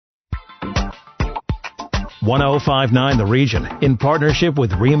1059 The Region, in partnership with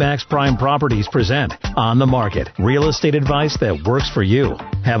REMAX Prime Properties, present On the Market, real estate advice that works for you.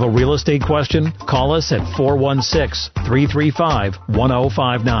 Have a real estate question? Call us at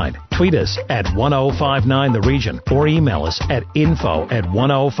 416-335-1059. Tweet us at 1059 The Region or email us at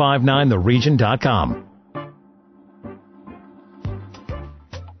info@1059theregion.com.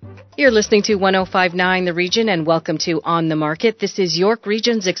 You're listening to 1059 The Region, and welcome to On the Market. This is York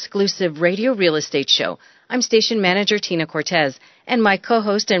Region's exclusive radio real estate show. I'm station manager Tina Cortez, and my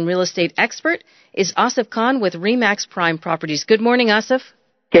co-host and real estate expert is Asif Khan with REMAX Prime Properties. Good morning, Asif.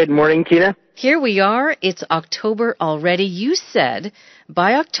 Good morning, Tina. Here we are. It's October already. You said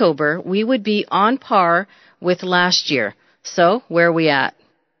by October we would be on par with last year. So where are we at?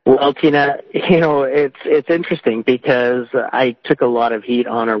 Well, Tina, it's interesting because I took a lot of heat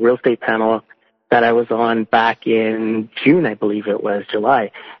on a real estate panel that I was on back in June, I believe it was, July.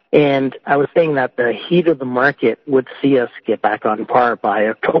 And I was saying that the heat of the market would see us get back on par by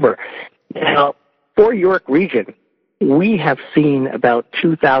October. Now, for York Region, we have seen about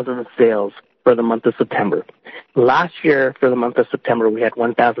 2,000 sales for the month of September. Last year, for the month of September, we had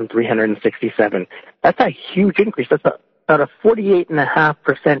 1,367. That's a huge increase. That's about a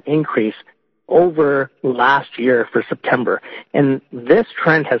 48.5% increase over last year for September. And this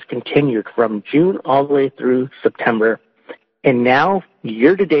trend has continued from June all the way through September. And now,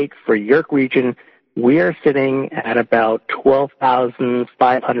 year to date for York Region, we are sitting at about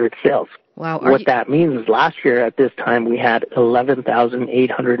 12,500 sales. Wow. What that means is last year at this time we had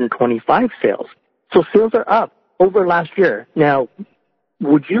 11,825 sales. So sales are up over last year. Now,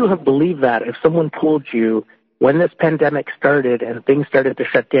 would you have believed that if someone told you when this pandemic started and things started to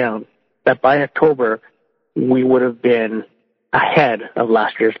shut down, that by October we would have been ahead of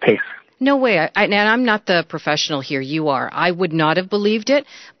last year's pace? No way. And I'm not the professional here. You are. I would not have believed it.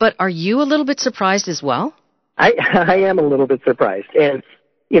 But are you a little bit surprised as well? I am a little bit surprised. And,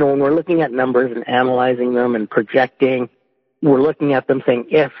 when we're looking at numbers and analyzing them and projecting, we're looking at them saying,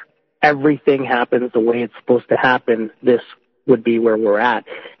 if everything happens the way it's supposed to happen, this would be where we're at.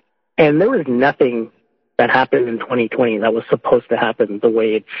 And there was nothing that happened in 2020 that was supposed to happen the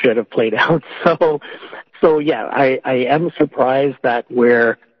way it should have played out. So yeah, I am surprised that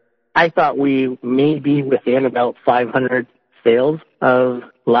I thought we may be within about 500 sales of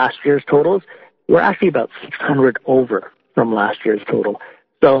last year's totals. We're actually about 600 over from last year's total.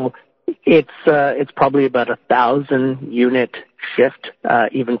 So it's probably about 1,000 unit shift,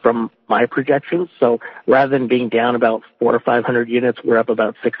 even from my projections. So rather than being down about 400 or 500 units, we're up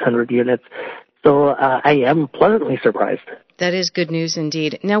about 600 units. So I am pleasantly surprised. That is good news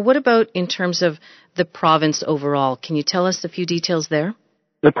indeed. Now, what about in terms of the province overall? Can you tell us a few details there?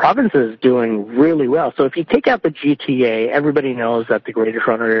 The province is doing really well. So if you take out the GTA, everybody knows that the Greater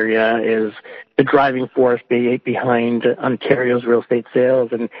Toronto Area is the driving force behind Ontario's real estate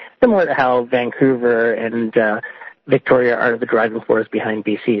sales, and similar to how Vancouver and Victoria are the driving force behind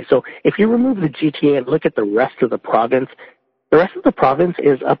BC. So if you remove the GTA and look at the rest of the province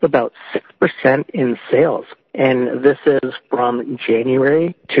is up about 6% in sales. And this is from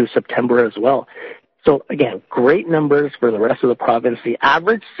January to September as well. So again, great numbers for the rest of the province. The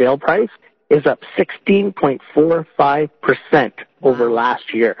average sale price is up 16.45% over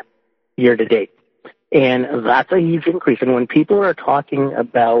last year to date. And that's a huge increase. And when people are talking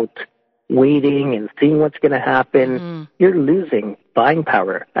about waiting and seeing what's going to happen, you're losing buying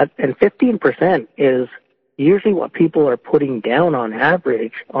power. And 15% is usually what people are putting down on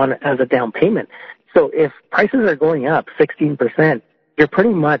average as a down payment. So if prices are going up 16%, you're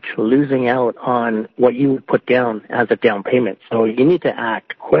pretty much losing out on what you would put down as a down payment. So you need to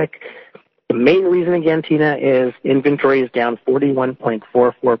act quick. The main reason, again, Tina, is inventory is down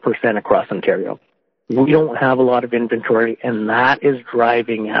 41.44% across Ontario. We don't have a lot of inventory, and that is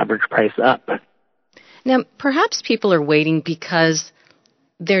driving average price up. Now, perhaps people are waiting because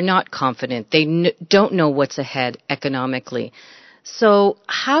they're not confident. They don't know what's ahead economically. So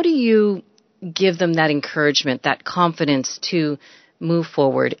how do you give them that encouragement, that confidence to move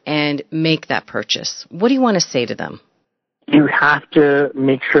forward and make that purchase? What do you want to say to them? You have to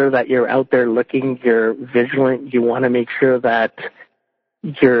make sure that you're out there looking, you're vigilant. You want to make sure that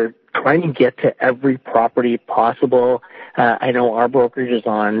you're trying to get to every property possible. I know our brokerage is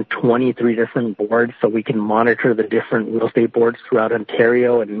on 23 different boards, so we can monitor the different real estate boards throughout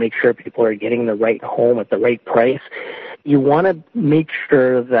Ontario and make sure people are getting the right home at the right price. You want to make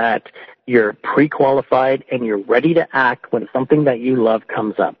sure that you're pre-qualified and you're ready to act when something that you love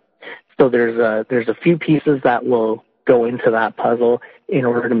comes up. So there's a few pieces that will go into that puzzle in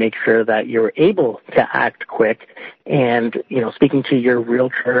order to make sure that you're able to act quick. And, speaking to your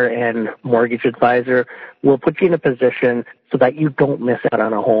realtor and mortgage advisor will put you in a position so that you don't miss out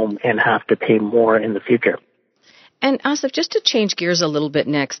on a home and have to pay more in the future. And Asif, just to change gears a little bit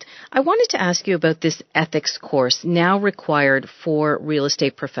next, I wanted to ask you about this ethics course now required for real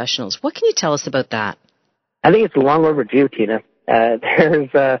estate professionals. What can you tell us about that? I think it's long overdue, Tina.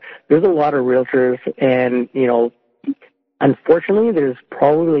 There's a lot of realtors, and unfortunately, there's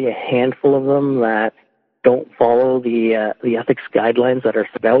probably a handful of them that don't follow the ethics guidelines that are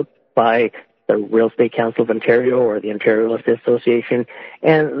set out by the Real Estate Council of Ontario or the Ontario Real Estate Association,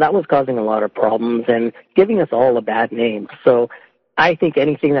 and that was causing a lot of problems and giving us all a bad name. So I think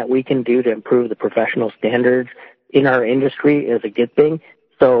anything that we can do to improve the professional standards in our industry is a good thing.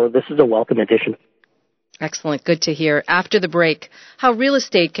 So this is a welcome addition. Excellent. Good to hear. After the break, how real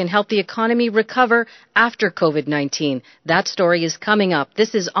estate can help the economy recover after COVID-19. That story is coming up.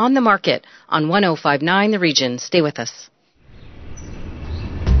 This is On the Market on 105.9 The Region. Stay with us.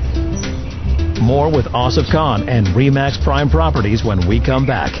 More with Asif Khan and REMAX Prime Properties when we come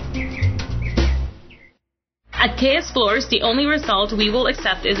back. At KS Floors, the only result we will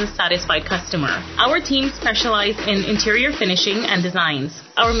accept is a satisfied customer. Our team specialize in interior finishing and designs.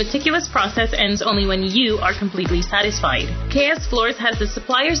 Our meticulous process ends only when you are completely satisfied. KS Floors has the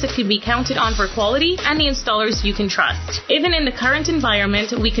suppliers that can be counted on for quality and the installers you can trust. Even in the current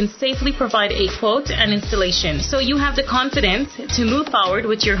environment, we can safely provide a quote and installation, so you have the confidence to move forward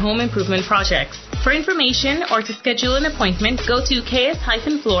with your home improvement projects. For information or to schedule an appointment, go to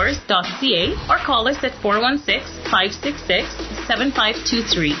ks-floors.ca or call us at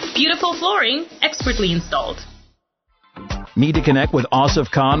 416-566-7523. Beautiful flooring, expertly installed. Need to connect with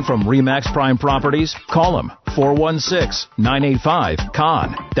Asif Khan from REMAX Prime Properties? Call him,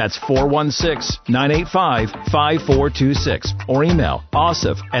 416-985-KHAN. That's 416-985-5426. Or email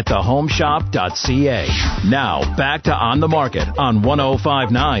asif@thehomeshop.ca. Now, back to On the Market on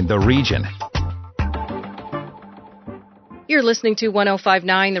 105.9 The Region. You're listening to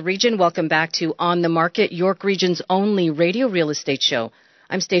 105.9 The Region. Welcome back to On the Market, York Region's only radio real estate show.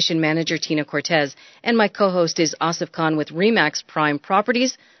 I'm station manager Tina Cortez, and my co-host is Asif Khan with REMAX Prime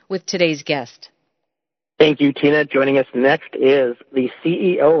Properties with today's guest. Thank you, Tina. Joining us next is the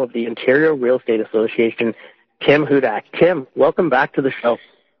CEO of the Ontario Real Estate Association, Tim Hudak. Tim, welcome back to the show.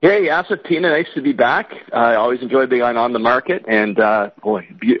 Hey, Asif, Tina, nice to be back. I always enjoy being on the market, and a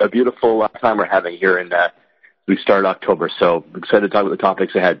beautiful time we're having here in we start October, so excited to talk about the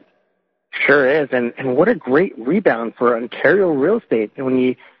topics ahead. Sure is, and what a great rebound for Ontario real estate. And when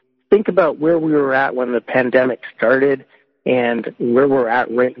you think about where we were at when the pandemic started and where we're at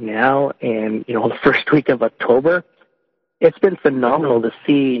right now and, the first week of October, it's been phenomenal to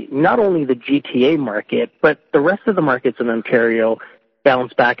see not only the GTA market, but the rest of the markets in Ontario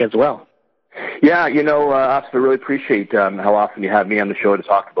bounce back as well. Yeah, Asif, I really appreciate how often you have me on the show to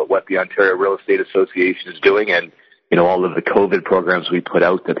talk about what the Ontario Real Estate Association is doing and, all of the COVID programs we put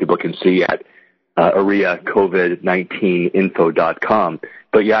out that people can see at areacovid19info.com.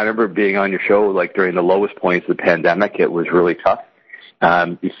 But, yeah, I remember being on your show, like, during the lowest points of the pandemic. It was really tough.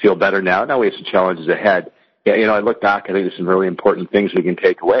 You feel better now. Now we have some challenges ahead. Yeah, I look back, I think there's some really important things we can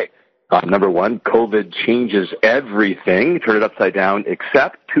take away. Number one, COVID changes everything, turn it upside down,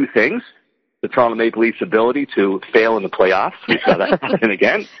 except two things. The Toronto Maple Leafs' ability to fail in the playoffs. We saw that happen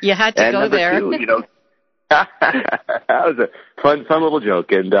again. You had to go there. Two, that was a fun little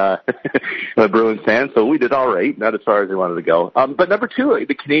joke. And I'm a Bruins fan, so we did all right, not as far as we wanted to go. But number two,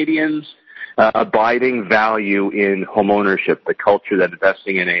 the Canadians' abiding value in home ownership, the culture that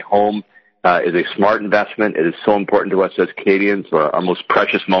investing in a home is a smart investment. It is so important to us as Canadians. Our most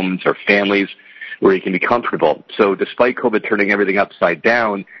precious moments are families where you can be comfortable. So despite COVID turning everything upside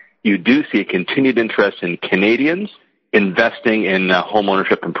down, you do see a continued interest in Canadians investing in home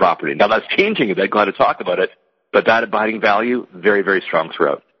ownership and property. Now, that's changing a bit. Glad to talk about it. But that abiding value, very, very strong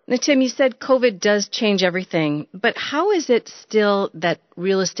throughout. Now, Tim, you said COVID does change everything. But how is it still that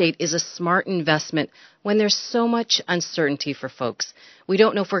real estate is a smart investment when there's so much uncertainty for folks? We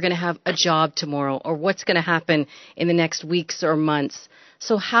don't know if we're going to have a job tomorrow or what's going to happen in the next weeks or months.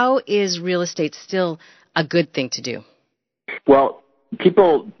 So how is real estate still a good thing to do? Well,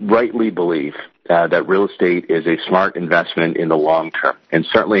 people rightly believe that real estate is a smart investment in the long term, and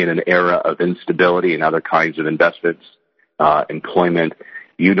certainly in an era of instability and other kinds of investments, employment.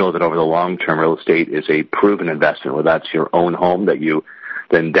 You know that over the long term, real estate is a proven investment, whether that's your own home that you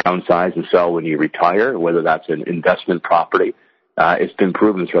then downsize and sell when you retire, whether that's an investment property. It's been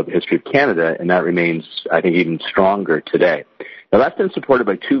proven throughout the history of Canada, and that remains, I think, even stronger today. Now, that's been supported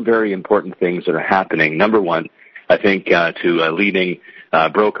by two very important things that are happening. Number one, I think to leading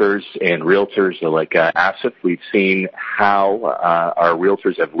brokers and realtors like Asif, we've seen how our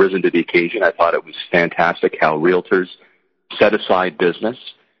realtors have risen to the occasion. I thought it was fantastic how realtors set aside business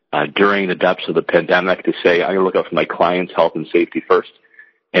during the depths of the pandemic to say, I'm going to look out for my clients' health and safety first,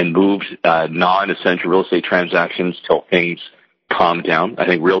 and moved non-essential real estate transactions till things calmed down. I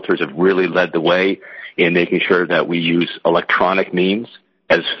think realtors have really led the way in making sure that we use electronic means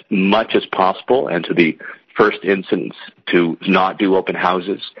as much as possible, and to the first instance to not do open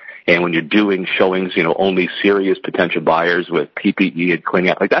houses. And when you're doing showings, only serious potential buyers with PPE and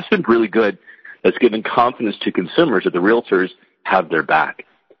cleaning up. Like, that's been really good. That's given confidence to consumers that the realtors have their back.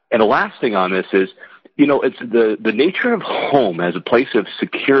 And the last thing on this is, it's the nature of home as a place of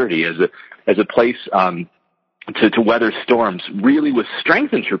security, as a place to weather storms, really was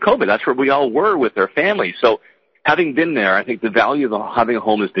strengthened through COVID. That's where we all were with our families. So having been there, I think the value of having a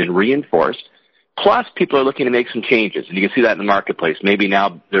home has been reinforced. Plus, people are looking to make some changes, and you can see that in the marketplace. Maybe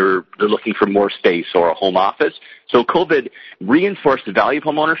now they're looking for more space or a home office. So COVID reinforced the value of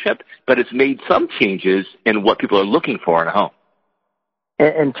home ownership, but it's made some changes in what people are looking for in a home.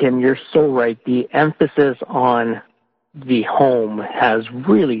 And Tim, you're so right. The emphasis on the home has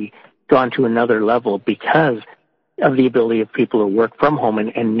really gone to another level because of the ability of people to work from home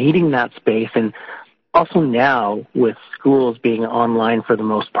and needing that space. And also now, with schools being online for the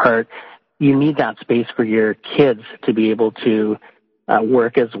most part, you need that space for your kids to be able to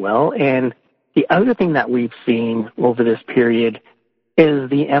work as well. And the other thing that we've seen over this period is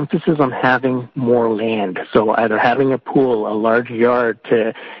the emphasis on having more land. So either having a pool, a large yard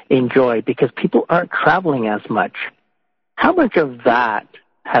to enjoy, because people aren't traveling as much. How much of that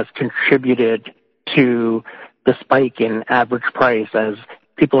has contributed to the spike in average price as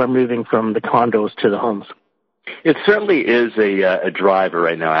people are moving from the condos to the homes? It certainly is a driver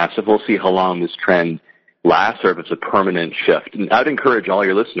right now, Asif. We'll see how long this trend lasts or if it's a permanent shift. And I'd encourage all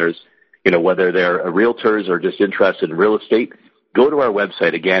your listeners, whether they're realtors or just interested in real estate, go to our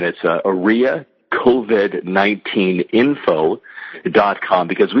website. Again, it's areacovid19info.com,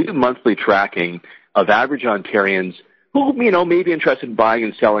 because we do monthly tracking of average Ontarians who, may be interested in buying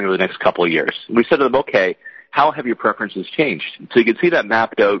and selling over the next couple of years. We said to them, okay, how have your preferences changed? So you can see that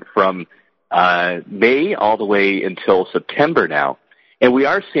mapped out from May all the way until September now. And we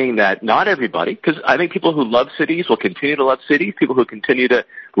are seeing that not everybody, because I think people who love cities will continue to love cities. People who continue to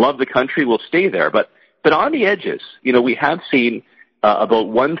love the country will stay there. But on the edges, we have seen about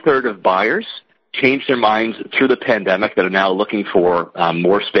 1/3 of buyers change their minds through the pandemic that are now looking for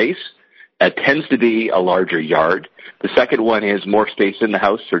more space. It tends to be a larger yard. The second one is more space in the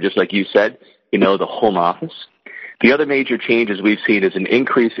house, or just like you said, the home office. The other major changes we've seen is an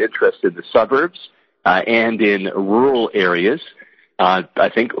increased interest in the suburbs and in rural areas. I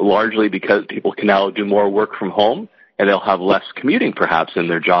think largely because people can now do more work from home, and they'll have less commuting perhaps in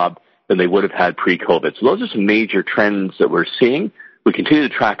their job than they would have had pre-COVID. So those are some major trends that we're seeing. We continue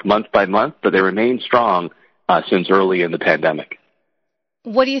to track month by month, but they remain strong since early in the pandemic.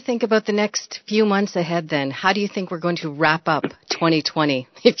 What do you think about the next few months ahead then? How do you think we're going to wrap up 2020,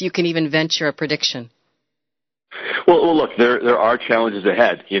 if you can even venture a prediction? Well, look, there are challenges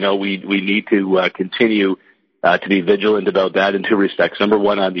ahead. We need to continue to be vigilant about that in two respects. Number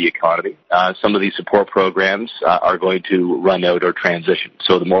one, on the economy. Some of these support programs are going to run out or transition.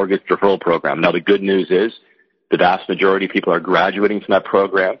 So the mortgage deferral program. Now, the good news is the vast majority of people are graduating from that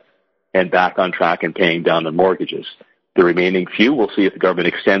program and back on track and paying down their mortgages. The remaining few, we'll see if the government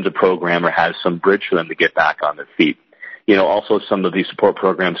extends a program or has some bridge for them to get back on their feet. Also some of these support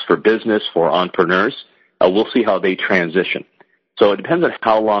programs for business, for entrepreneurs, we'll see how they transition. So it depends on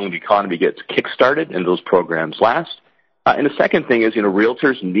how long the economy gets kick-started and those programs last. And the second thing is,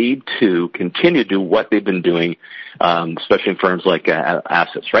 realtors need to continue to do what they've been doing, especially in firms like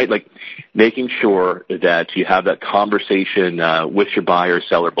assets, right? Like making sure that you have that conversation with your buyer or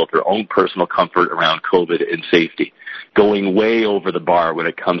seller about their own personal comfort around COVID and safety, going way over the bar when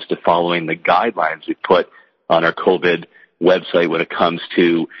it comes to following the guidelines we put on our COVID website when it comes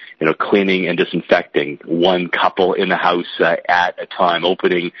to, cleaning and disinfecting, one couple in the house at a time,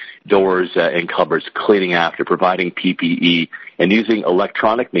 opening doors and cupboards, cleaning after, providing PPE, and using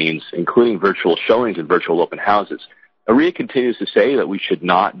electronic means, including virtual showings and virtual open houses. AREA continues to say that we should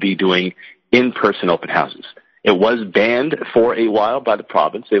not be doing in-person open houses. It was banned for a while by the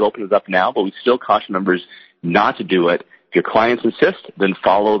province. They've opened it up now, but we still caution members not to do it. If your clients insist, then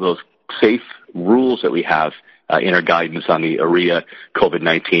follow those safe rules that we have in our guidance on the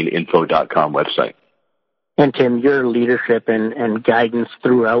areacovid19info.com website. And Tim, your leadership and guidance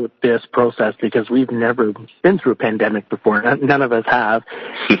throughout this process, because we've never been through a pandemic before, none of us have.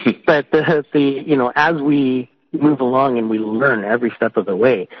 But as we move along and we learn every step of the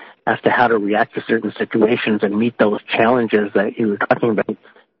way as to how to react to certain situations and meet those challenges that you were talking about.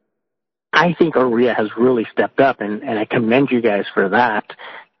 I think OREA has really stepped up, and I commend you guys for that.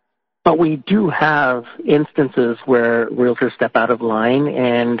 But we do have instances where realtors step out of line,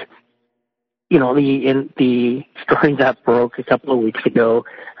 and you know, the story that broke a couple of weeks ago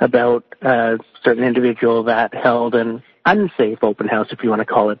about a certain individual that held an unsafe open house, if you want to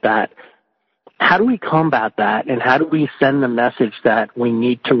call it that. How do we combat that, and how do we send the message that we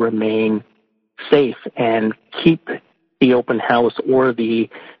need to remain safe and keep the open house or the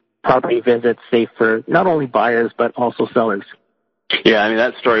property visit safe for not only buyers but also sellers? Yeah, I mean,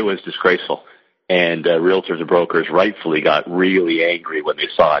 that story was disgraceful, and realtors and brokers rightfully got really angry when they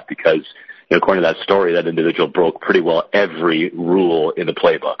saw it because, you know, according to that story, that individual broke pretty well every rule in the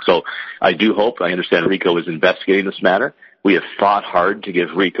playbook. So I understand RICO is investigating this matter. We have fought hard to give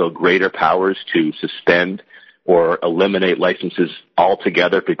RICO greater powers to suspend or eliminate licenses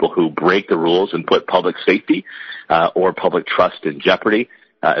altogether, people who break the rules and put public safety or public trust in jeopardy,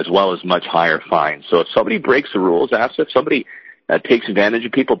 as well as much higher fines. So if somebody breaks the rules, if somebody takes advantage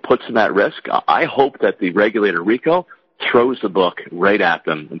of people, puts them at risk, I hope that the regulator RICO throws the book right at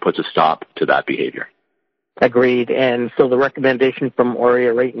them and puts a stop to that behavior. Agreed. And so the recommendation from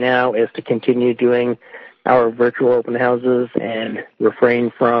OREA right now is to continue doing our virtual open houses and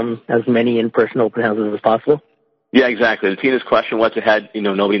refrain from as many in-person open houses as possible. Yeah, exactly. To Tina's question, what's ahead, you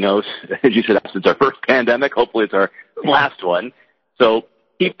know, nobody knows. As you said, it's our first pandemic. Hopefully it's our last one. So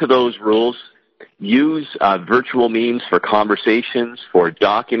keep to those rules. Use virtual means for conversations, for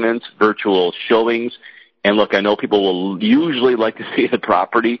documents, virtual showings. And look, I know people will usually like to see the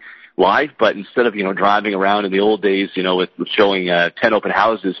property live, but instead of, you know, driving around in the old days, you know, with showing 10 open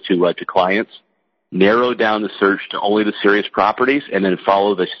houses to clients, narrow down the search to only the serious properties and then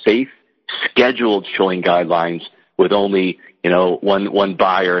follow the safe, scheduled showing guidelines with only, you know, one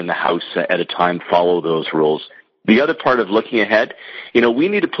buyer in the house at a time. Follow those rules. The other part of looking ahead, you know, we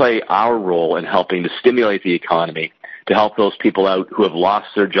need to play our role in helping to stimulate the economy, to help those people out who have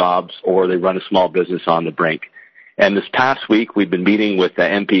lost their jobs or they run a small business on the brink. And this past week, we've been meeting with the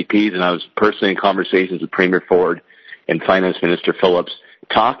MPPs, and I was personally in conversations with Premier Ford and Finance Minister Phillips,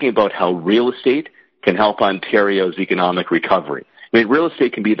 talking about how real estate can help Ontario's economic recovery. I mean, real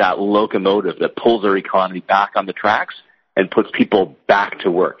estate can be that locomotive that pulls our economy back on the tracks and puts people back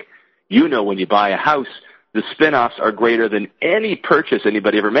to work. You know, when you buy a house, the spin-offs are greater than any purchase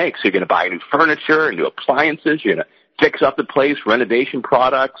anybody ever makes. You're going to buy new furniture, new appliances, you're going to fix up the place, renovation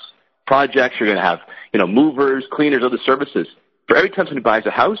projects, you're going to have, you know, movers, cleaners, other services. For every time somebody buys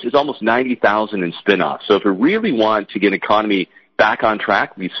a house, it's almost 90,000 in spin-offs. So if we really want to get an economy back on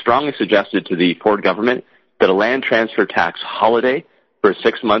track, we strongly suggested to the Ford government that a land transfer tax holiday for a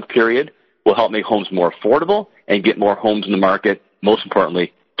 6-month period will help make homes more affordable and get more homes in the market. Most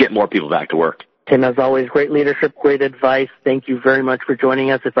importantly, get more people back to work. Tim, as always, great leadership, great advice. Thank you very much for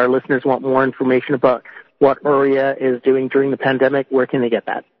joining us. If our listeners want more information about what OREA is doing during the pandemic, where can they get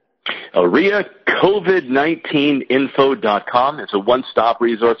that? OREA COVID-19info.com. It's a one-stop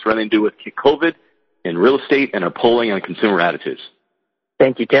resource for anything to do with COVID and real estate and our polling on consumer attitudes.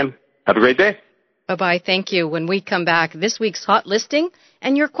 Thank you, Tim. Have a great day. Bye-bye. Thank you. When we come back, this week's hot listing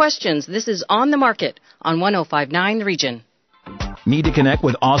and your questions. This is On the Market on 105.9 The Region. Need to connect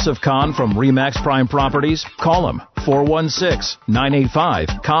with Asif Khan from REMAX Prime Properties? Call him,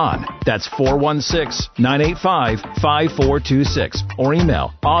 416-985-KHAN. That's 416-985-5426. Or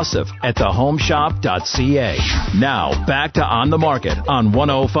email asif@thehomeshop.ca. Now, back to On the Market on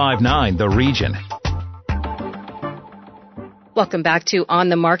 105.9 The Region. Welcome back to On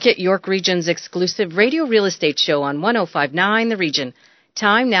the Market, York Region's exclusive radio real estate show on 105.9 The Region.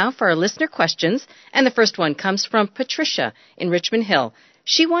 Time now for our listener questions, and the first one comes from Patricia in Richmond Hill.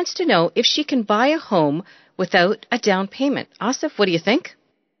 She wants to know if she can buy a home without a down payment. Asif, what do you think?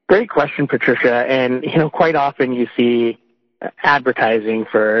 Great question, Patricia. And, you know, quite often you see advertising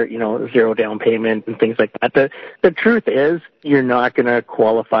for, you know, zero down payment and things like that. The truth is you're not going to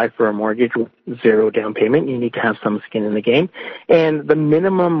qualify for a mortgage with zero down payment. You need to have some skin in the game. And the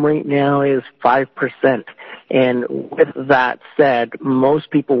minimum right now is 5%. And with that said, most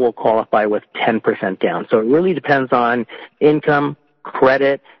people will qualify with 10% down. So it really depends on income,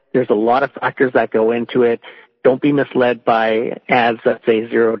 credit. There's a lot of factors that go into it. Don't be misled by ads that say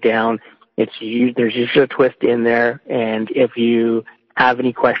zero down. There's usually a twist in there, and if you have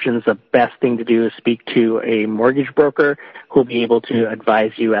any questions, the best thing to do is speak to a mortgage broker who'll be able to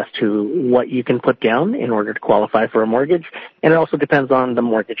advise you as to what you can put down in order to qualify for a mortgage, and it also depends on the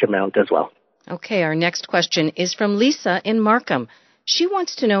mortgage amount as well. Okay, our next question is from Lisa in Markham. She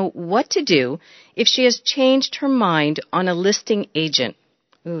wants to know what to do if she has changed her mind on a listing agent.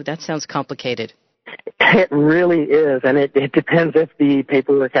 Ooh, that sounds complicated. It really is, and it depends if the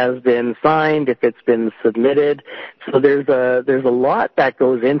paperwork has been signed, if it's been submitted. So there's a lot that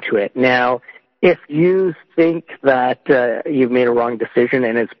goes into it. Now, if you think that you've made a wrong decision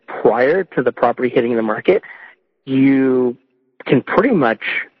and it's prior to the property hitting the market, you can pretty much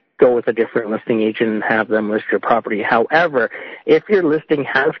go with a different listing agent and have them list your property. However, if your listing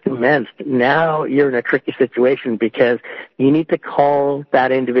has commenced, now you're in a tricky situation because you need to call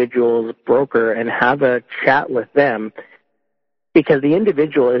that individual's broker and have a chat with them, because the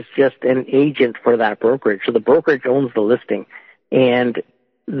individual is just an agent for that brokerage. So the brokerage owns the listing, and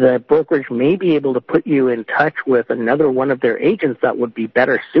the brokerage may be able to put you in touch with another one of their agents that would be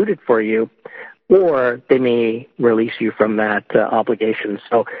better suited for you, or they may release you from that obligation.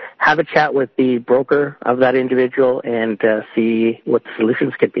 So have a chat with the broker of that individual and see what the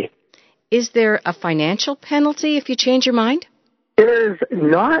solutions could be. Is there a financial penalty if you change your mind? There's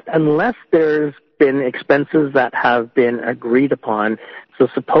not, unless there's been expenses that have been agreed upon. So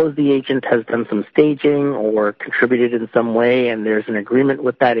suppose the agent has done some staging or contributed in some way, and there's an agreement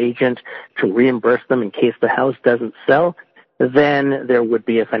with that agent to reimburse them in case the house doesn't sell, then there would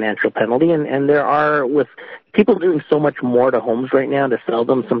be a financial penalty. And there are, with people doing so much more to homes right now to sell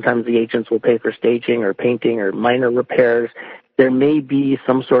them, sometimes the agents will pay for staging or painting or minor repairs. There may be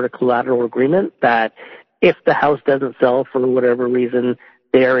some sort of collateral agreement that if the house doesn't sell for whatever reason,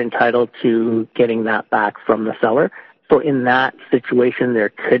 they're entitled to getting that back from the seller. So in that situation, there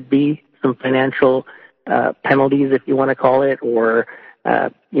could be some financial penalties, if you want to call it, or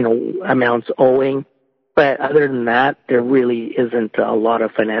amounts owing. But other than that, there really isn't a lot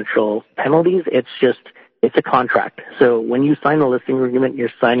of financial penalties. It's a contract. So when you sign a listing agreement,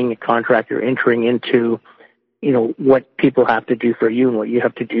 you're signing a contract. You're entering into, what people have to do for you and what you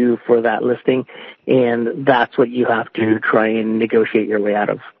have to do for that listing. And that's what you have to try and negotiate your way out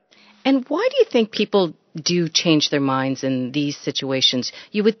of. And why do you think people do change their minds in these situations?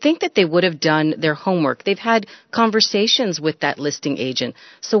 You would think that they would have done their homework. They've had conversations with that listing agent.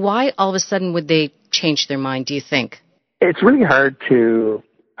 So why all of a sudden would they change their mind, do you think? It's really hard to,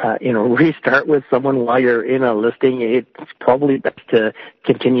 restart with someone while you're in a listing. It's probably best to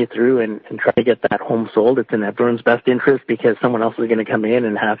continue through and try to get that home sold. It's in everyone's best interest because someone else is going to come in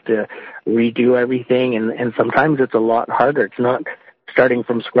and have to redo everything. And sometimes it's a lot harder. It's not starting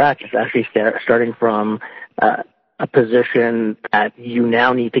from scratch. It's actually starting from a position that you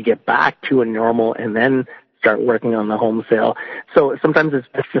now need to get back to a normal and then start working on the home sale. So sometimes it's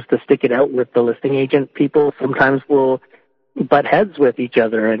best just to stick it out with the listing agent. People sometimes will butt heads with each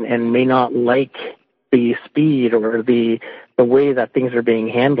other and may not like the speed or the way that things are being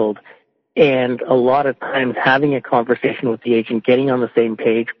handled. And a lot of times having a conversation with the agent, getting on the same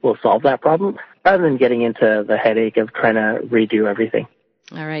page will solve that problem rather than getting into the headache of trying to redo everything.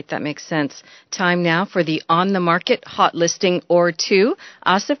 All right, that makes sense. Time now for the On the Market hot listing or two.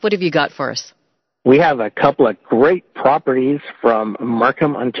 Asif, what have you got for us? We have a couple of great properties from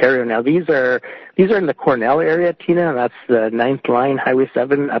Markham, Ontario. Now, these are in the Cornell area, Tina. That's the 9th line, Highway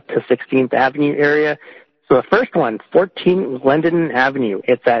 7 up to 16th Avenue area. So the first one, 14 Glendon Avenue.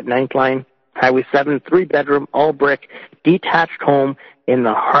 It's at 9th line, Highway 7, 3-bedroom, all brick, detached home in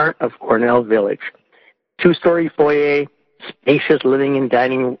the heart of Cornell Village. 2-story foyer, spacious living and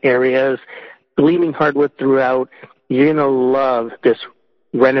dining areas, gleaming hardwood throughout. You're going to love this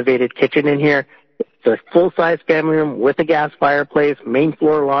renovated kitchen in here. It's a full-size family room with a gas fireplace, main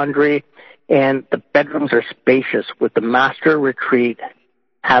floor laundry, and the bedrooms are spacious with the master retreat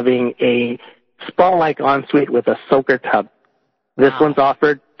having a spa-like ensuite with a soaker tub. This one's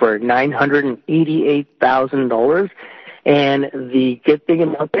offered for $988,000, and the good thing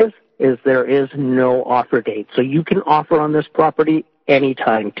about this is there is no offer date. So you can offer on this property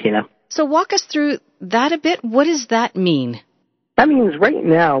anytime, Tina. So walk us through that a bit. What does that mean? That means right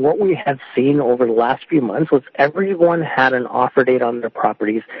now what we have seen over the last few months was everyone had an offer date on their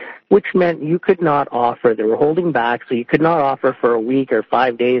properties, which meant you could not offer. They were holding back, so you could not offer for a week or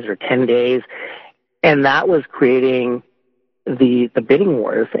 5 days or 10 days. And that was creating the bidding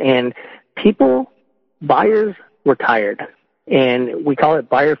wars. And buyers were tired. And we call it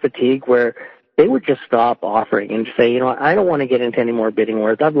buyer fatigue, where they would just stop offering and say, I don't want to get into any more bidding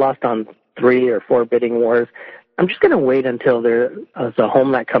wars. I've lost on 3 or 4 bidding wars. I'm just going to wait until there's a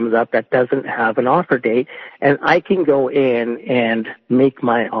home that comes up that doesn't have an offer date, and I can go in and make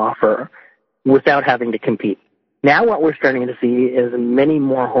my offer without having to compete. Now what we're starting to see is many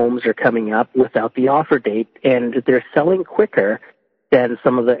more homes are coming up without the offer date, and they're selling quicker than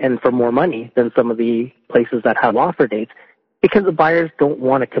and for more money than some of the places that have offer dates. because the buyers don't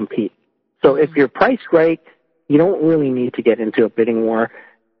want to compete. So if you're priced right, you don't really need to get into a bidding war.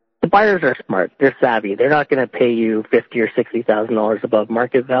 The buyers are smart. They're savvy. They're not going to pay you $50,000 or $60,000 above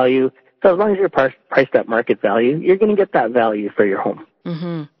market value. So as long as you're priced at market value, you're going to get that value for your home.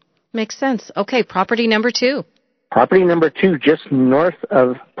 Mm-hmm. Makes sense. Okay, property number 2. Property number 2, just north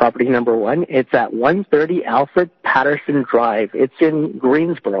of property number 1, it's at 130 Alfred Patterson Drive. It's in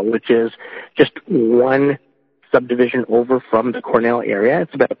Greensboro, which is just one subdivision over from the Cornell area.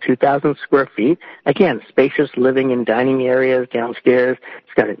 It's about 2,000 square feet. Again, spacious living and dining areas downstairs.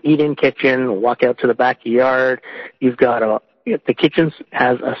 It's got an eat-in kitchen, walk out to the backyard. You've got the kitchen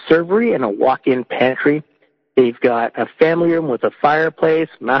has a servery and a walk-in pantry. They've got a family room with a fireplace.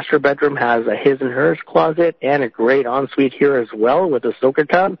 Master bedroom has a his and hers closet and a great ensuite here as well with a soaker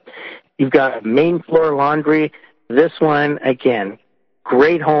tub. You've got a main floor laundry. This one, again,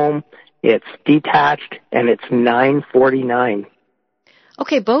 great home. It's detached and it's $949.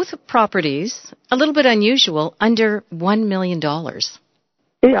 Okay, both properties, a little bit unusual, under $1 million.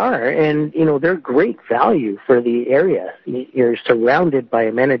 They are, and, they're great value for the area. You're surrounded by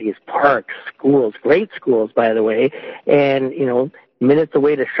amenities, parks, schools, great schools, by the way, and, minutes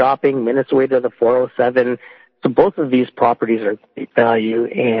away to shopping, minutes away to the 407. So both of these properties are great value,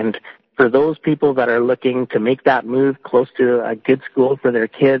 and for those people that are looking to make that move close to a good school for their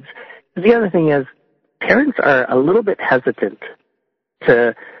kids, the other thing is parents are a little bit hesitant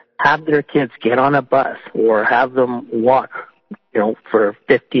to have their kids get on a bus or have them walk for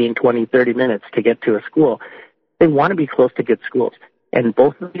 15, 20, 30 minutes to get to a school. They want to be close to good schools. And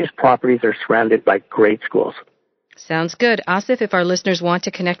both of these properties are surrounded by great schools. Sounds good. Asif, if our listeners want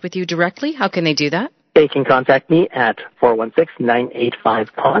to connect with you directly, how can they do that? They can contact me at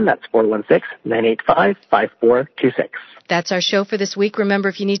 416-985-PON. That's 416-985-5426. That's our show for this week. Remember,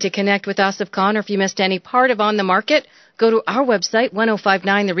 if you need to connect with Asif Khan or if you missed any part of On the Market, go to our website,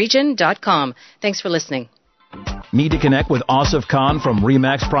 1059theregion.com. Thanks for listening. Need to connect with Asif Khan from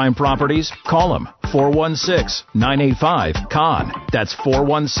REMAX Prime Properties? Call him, 416-985-KHAN. That's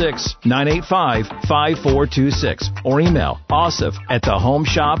 416-985-5426. Or email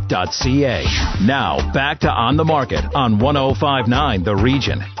asif@thehomeshop.ca. Now, back to On the Market on 1059 The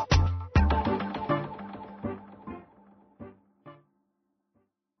Region.